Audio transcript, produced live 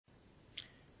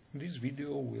This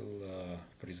video will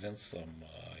present some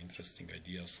interesting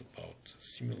ideas about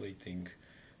simulating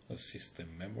a system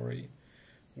memory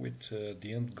with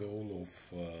the end goal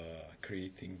of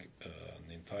creating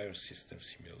an entire system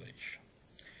simulation.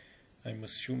 I'm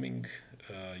assuming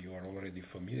you are already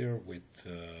familiar with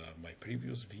my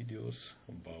previous videos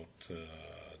about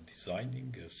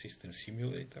designing a system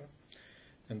simulator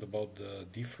and about the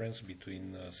difference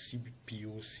between a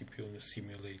CPU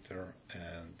simulator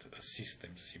and a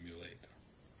system simulator.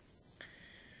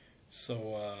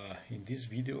 So in this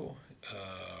video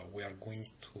we are going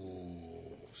to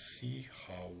see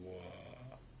how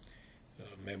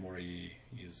memory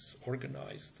is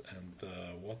organized and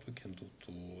what we can do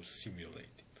to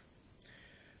simulate it.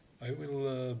 I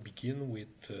will begin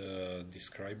with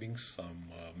describing some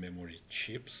memory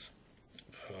chips.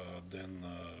 Then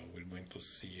we're going to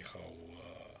see how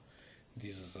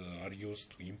these are used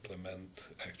to implement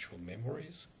actual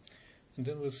memories, and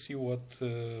then we'll see what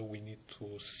we need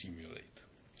to simulate.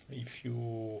 If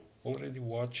you already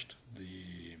watched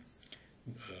the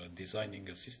Designing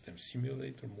a System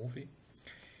Simulator movie,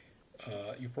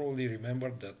 you probably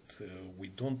remember that we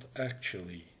don't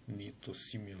actually need to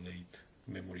simulate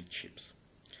memory chips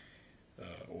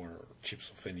or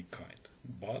chips of any kind,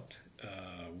 but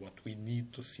what we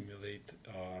need to simulate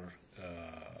are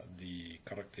the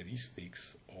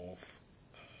characteristics of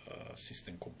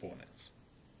system components.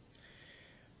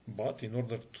 But in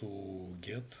order to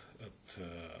get at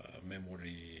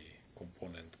memory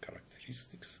component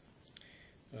characteristics,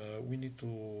 we need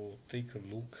to take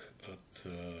a look at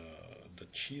the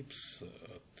chips,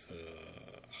 at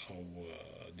how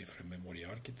different memory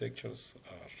architectures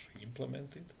are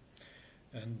implemented,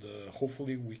 and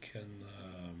hopefully we can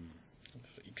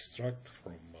extract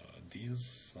from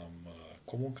these some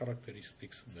common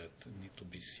characteristics that need to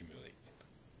be simulated.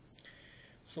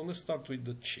 So let's start with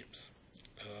the chips.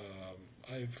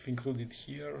 I've included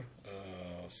here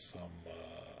some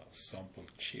sample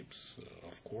chips.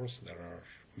 Of course, there are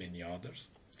many others,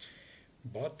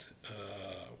 but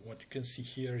what you can see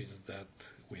here is that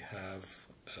we have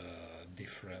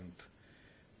different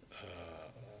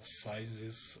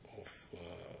sizes of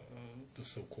the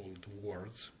so-called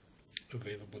words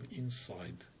available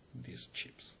inside these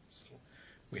chips. So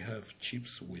we have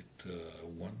chips with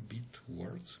 1-bit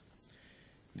words.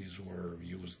 These were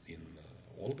used in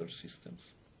older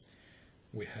systems.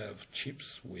 We have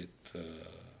chips with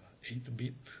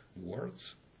 8-bit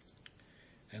words,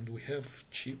 and we have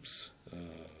chips,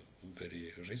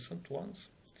 very recent ones,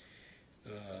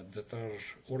 that are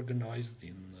organized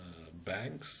in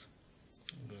banks,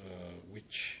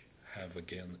 which have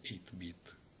again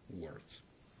 8-bit words.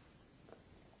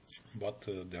 But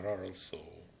there are also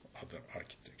other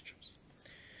architectures.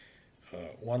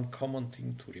 One common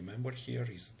thing to remember here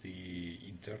is the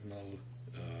internal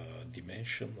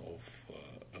dimension of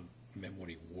a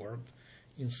memory word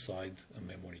inside a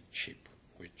memory chip,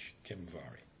 which can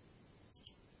vary.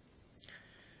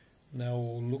 Now,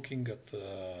 looking at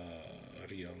a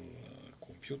real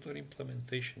computer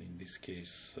implementation, in this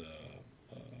case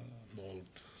an old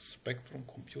Spectrum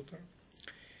computer,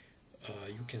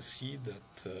 you can see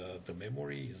that the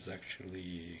memory is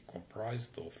actually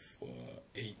comprised of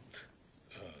 8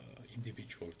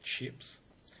 individual chips.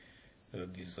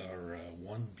 These are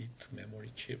 1-bit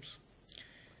memory chips,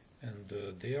 and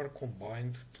they are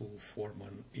combined to form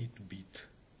an 8-bit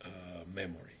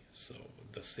memory. So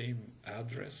the same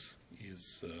address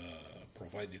is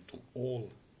provided to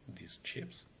all these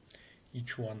chips.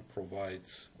 Each one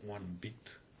provides 1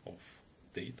 bit of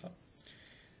data,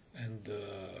 and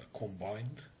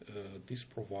combined this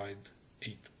provides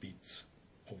 8 bits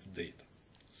of data.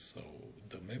 So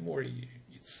the memory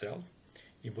itself,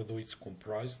 even though it's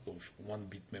comprised of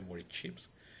 1-bit memory chips,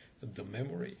 the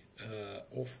memory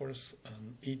offers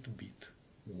an 8-bit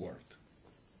word.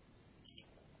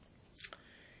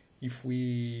 If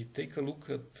we take a look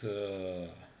at a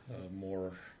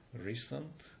more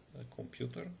recent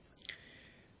computer,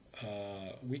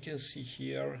 we can see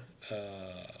here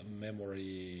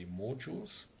memory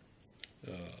modules,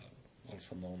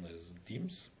 also known as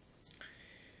DIMMs,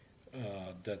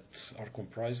 that are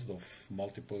comprised of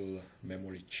multiple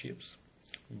memory chips,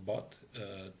 but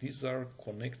these are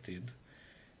connected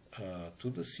to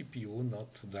the CPU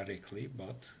not directly,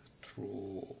 but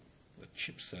through a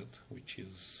chipset which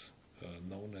is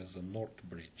known as a North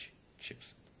Bridge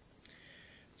chipset.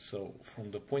 So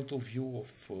from the point of view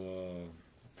of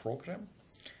program,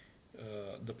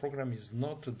 the program is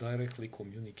not directly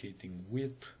communicating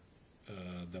with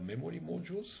the memory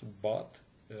modules, but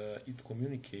it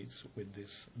communicates with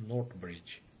this North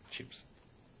Bridge chipset.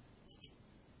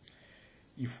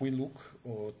 if we look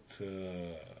at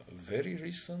very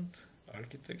recent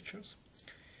architectures,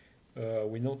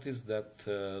 we notice that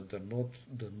the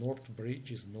North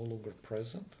bridge is no longer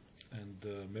present, and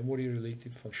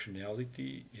memory-related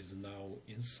functionality is now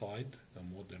inside a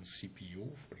modern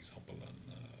CPU, for example,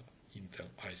 an Intel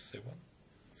i7.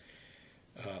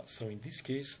 So in this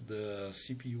case, the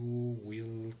CPU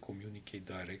will communicate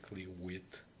directly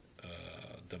with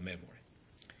the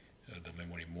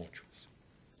memory modules.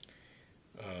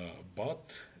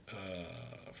 But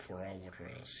for our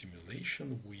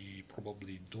simulation, we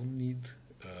probably don't need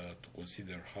to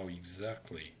consider how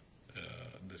exactly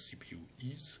the CPU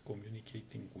is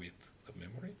communicating with the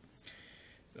memory,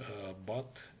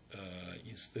 but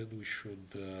instead we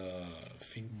should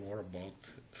think more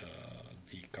about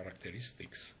the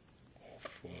characteristics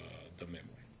of the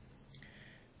memory.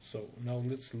 So now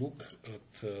let's look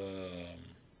at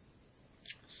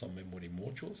some memory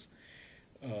modules.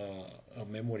 A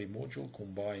memory module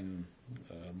combines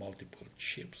multiple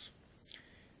chips.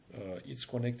 It's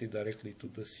connected directly to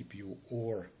the CPU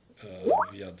or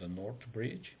via the North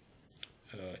bridge.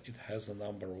 It has a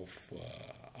number of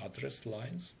address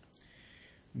lines,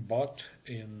 but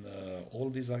in all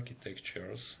these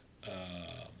architectures,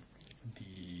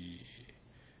 the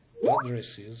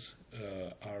addresses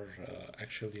are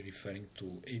actually referring to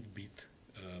 8-bit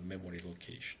memory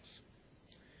locations.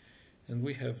 And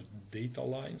we have data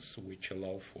lines which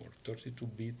allow for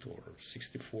 32-bit or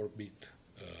 64-bit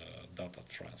data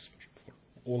transfer. For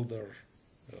older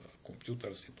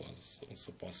computers, it was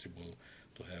also possible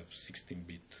to have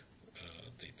 16-bit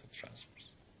data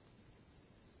transfers.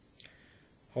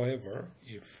 However,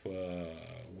 if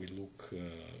we look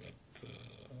at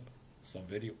some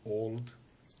very old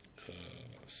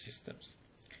systems,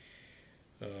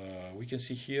 we can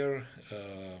see here,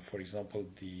 for example,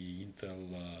 the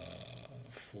Intel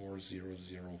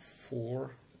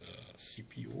 4004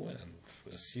 CPU, and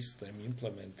a system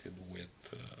implemented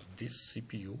with this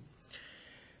CPU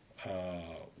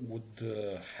would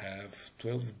have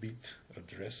 12-bit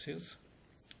addresses,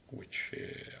 which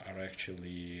are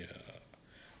actually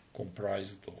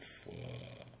comprised of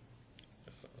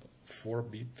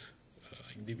 4-bit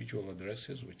individual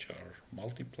addresses, which are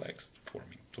multiplexed,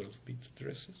 forming 12-bit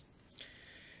addresses.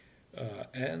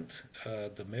 And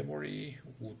the memory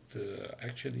would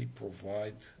actually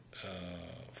provide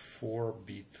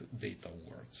 4-bit data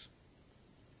words.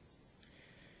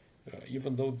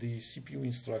 Even though the CPU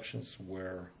instructions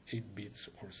were 8 bits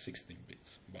or 16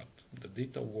 bits, but the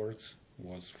data words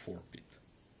was 4-bit.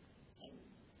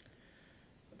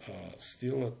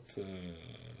 Still at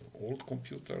old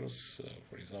computers,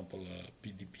 for example, a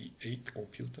PDP-8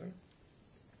 computer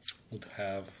would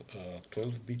have a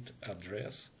 12-bit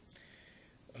address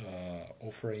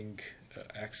offering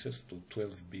access to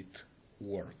 12-bit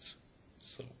words.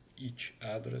 So each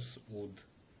address would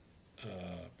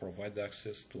provide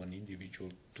access to an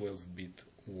individual 12-bit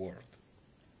word.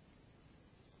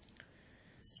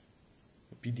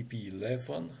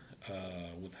 PDP-11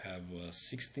 would have a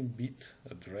 16-bit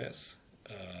address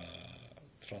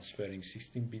transferring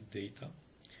 16-bit data,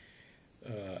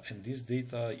 and this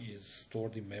data is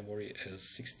stored in memory as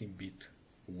 16-bit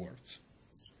words.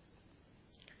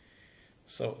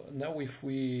 So now if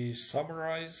we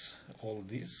summarize all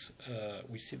this,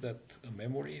 we see that a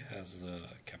memory has a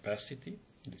capacity.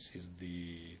 This is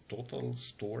the total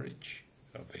storage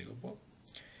available,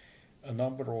 a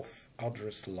number of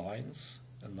address lines,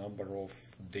 a number of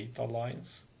data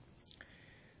lines,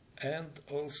 and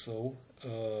also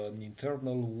an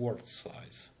internal word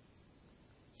size.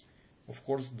 Of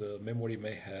course, the memory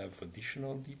may have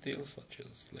additional details such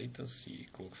as latency,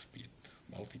 clock speed,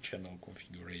 multi-channel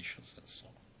configurations, and so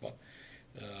on. But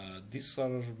these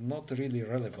are not really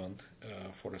relevant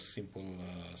for a simple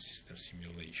system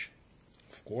simulation.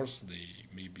 Of course, they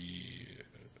may be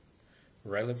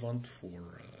relevant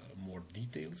for a more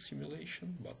detailed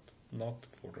simulation, but not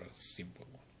for a simple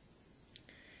one.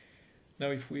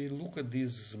 Now, if we look at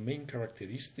these main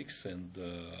characteristics and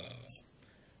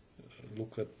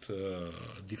look at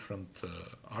different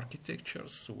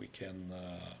architectures, we can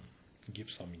give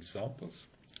some examples.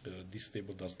 This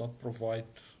table does not provide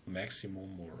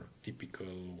maximum or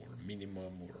typical or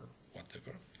minimum or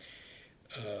whatever.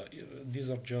 These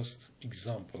are just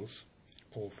examples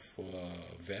of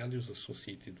values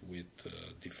associated with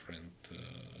different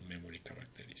memory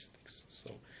characteristics.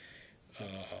 So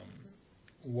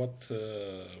what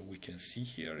we can see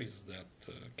here is that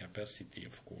capacity,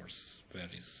 of course,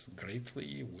 varies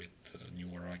greatly with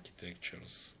newer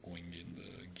architectures going in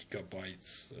the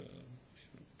gigabytes,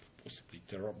 possibly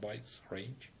terabytes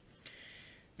range.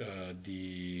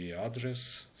 The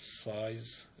address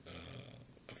size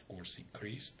was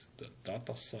increased, the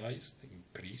data size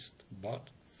increased, but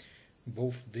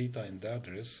both data and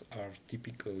address are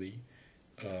typically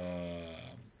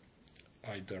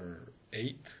either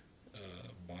 8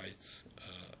 bytes,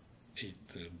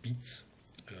 8 bits,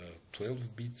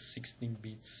 12 bits, 16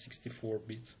 bits, 64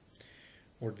 bits,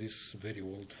 or this very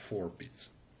old 4 bits.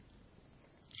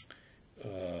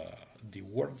 The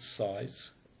word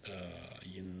size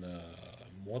in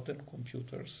modern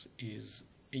computers is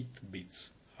 8 bits,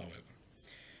 however.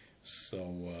 So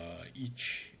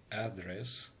each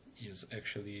address is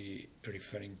actually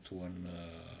referring to an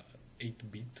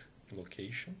 8-bit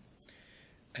location,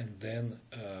 and then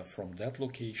from that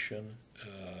location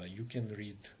you can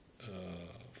read,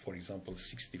 for example,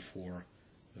 64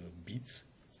 bits,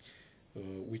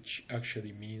 which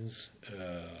actually means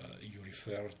you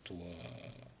refer to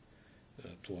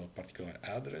a particular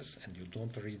address, and you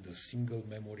don't read a single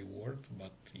memory word,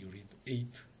 but you read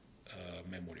 8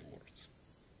 memory words,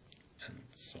 and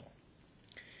so on.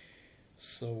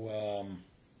 So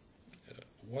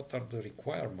what are the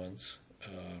requirements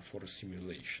for a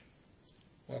simulation?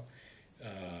 Well,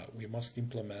 we must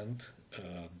implement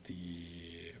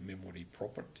the memory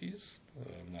properties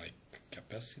like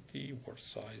capacity, word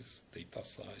size, data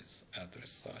size,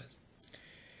 address size,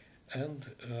 and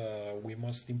we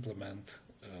must implement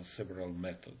several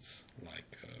methods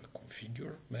like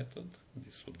configure method.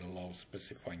 This would allow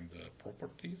specifying the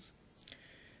properties,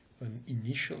 an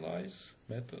initialize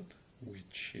method,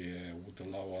 which would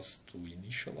allow us to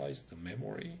initialize the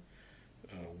memory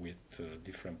with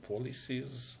different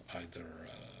policies, either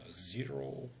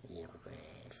 0 or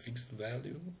fixed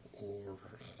value or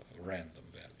random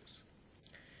values.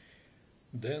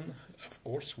 Then, of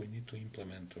course, we need to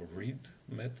implement a read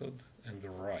method and a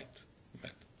write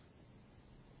method.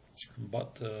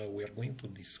 But we are going to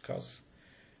discuss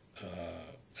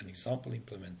an example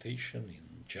implementation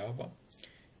in Java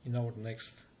in our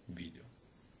next video.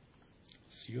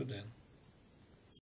 See you then.